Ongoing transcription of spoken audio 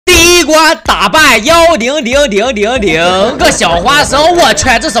关打败1000000个小花生，我去，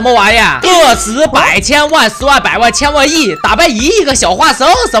这什么玩意儿？个十百千万十万百万千万亿，打败1亿个小花生，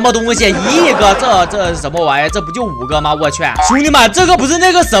什么东西？1亿个，这什么玩意儿？这不就5个吗？我去，兄弟们，这个不是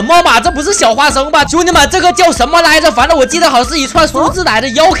那个什么吗？这不是小花生吧？兄弟们，这个叫什么来着？反正我记得好像是一串数字来的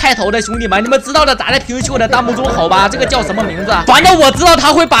，1开头的，兄弟们，你们知道的打在评论区的弹幕中好吧？这个叫什么名字？反正我知道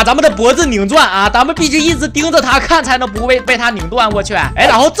他会把咱们的脖子拧断啊，咱们必须一直盯着他看，才能不会被他拧断。我去，哎，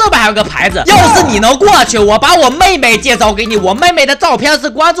然后这边还有个牌子，要是你能过去，我把我妹妹介绍给你。我妹妹的照片是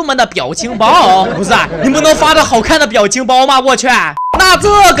观众们的表情包，不是？你们能发的好看的表情包吗？我去。那这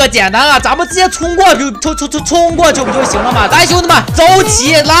个简单啊，咱们直接冲过去，冲过去不就行了吗？来，兄弟们，走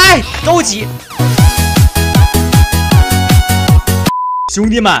起来，走起！兄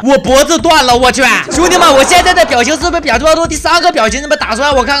弟们，我脖子断了，我去！兄弟们，我现在的表情是不是表情包中第3个表情？你们打出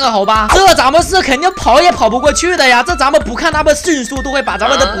来我看看好吧？这咱们是肯定跑也跑不过去的呀！这咱们不看他们迅速都会把咱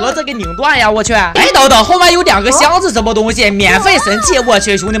们的脖子给拧断呀！我去！哎，等等，后面有2个箱子，什么东西？免费神器！我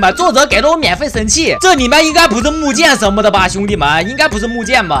去，兄弟们，作者给了我免费神器，这里面应该不是木剑什么的吧？兄弟们，应该不是木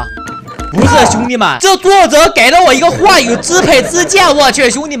剑吧？不是，兄弟们，这作者给了我一个话语支配之剑，我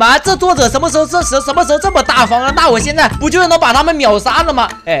去，兄弟们，这作者什么时候这么大方了？那我现在不就能把他们秒杀了吗？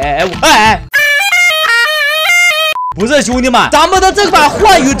不是，兄弟们，咱们的这把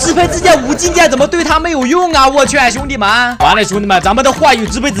话语支配之剑无尽剑怎么对他没有用啊？我去，兄弟们，完了，兄弟们，咱们的话语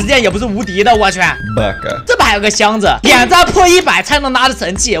支配之剑也不是无敌的，我去。这边还有个箱子，点赞破100才能拿的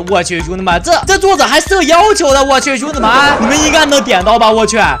神器，我去，兄弟们，这作者还是有要求的，我去，兄弟们，你们应该能点到吧？我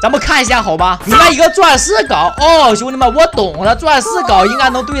去，咱们看一下好吧？里面一个钻石镐，哦，兄弟们，我懂了，钻石镐应该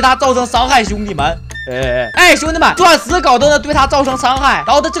能对他造成伤害，兄弟们。哎，兄弟们，钻石镐都能对他造成伤害，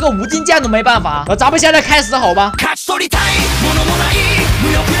然后的这个无尽剑都没办法。咱们现在开始好吧？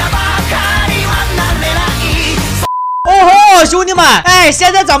哦吼，兄弟们，哎，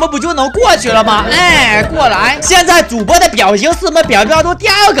现在咱们不就能过去了吗？哎，过来。现在主播的表情是我们表情包中第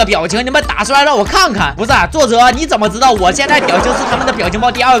2个表情，你们打出来让我看看。不是，作者你怎么知道我现在表情是他们的表情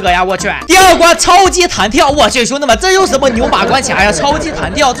包第2个呀？我去，第2关超级弹跳，我去，兄弟们，这又什么牛马关卡呀？超级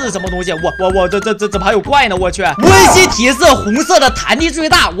弹跳，这是什么东西？我这怎么还有怪呢？我去，温馨提示，红色的弹力最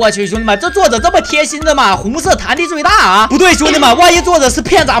大。我去，兄弟们，这作者这么贴心的吗？红色弹力最大啊？不对，兄弟们，万一作者是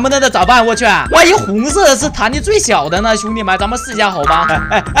骗咱们的，那咋办？我去，万一红色的是弹力最小的呢？兄弟们，咱们试一下好吧？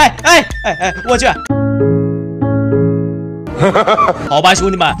我去。好吧，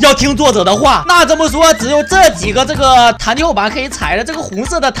兄弟们，要听作者的话。那这么说，只有这几个这个弹跳板可以踩的，这个红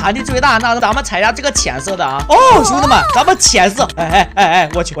色的弹力最大。那咱们踩下这个浅色的啊。哦，兄弟们，咱们浅色。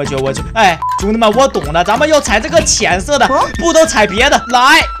我去。哎，兄弟们，我懂了，咱们要踩这个浅色的，不能踩别的。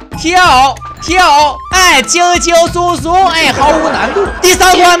来，跳，哎，轻轻松松，哎，毫无难度。第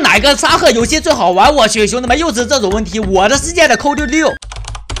3关哪个沙盒游戏最好玩？我去，兄弟们，又是这种问题。我的世界的扣66。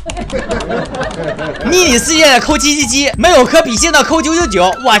迷你世界的扣777，没有可比性的扣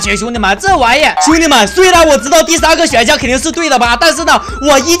999。我去，兄弟们，这玩意，兄弟们，虽然我知道第3个选项肯定是对的吧，但是呢，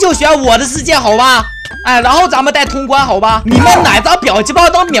我依旧选我的世界，好吧？哎，然后咱们再通关，好吧？你们哪张表情包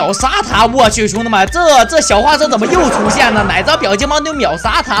能秒杀他？我去，兄弟们，这小花生怎么又出现了？哪张表情包能秒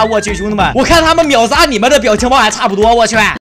杀他？我去，兄弟们，我看他们秒杀你们的表情包还差不多，我去。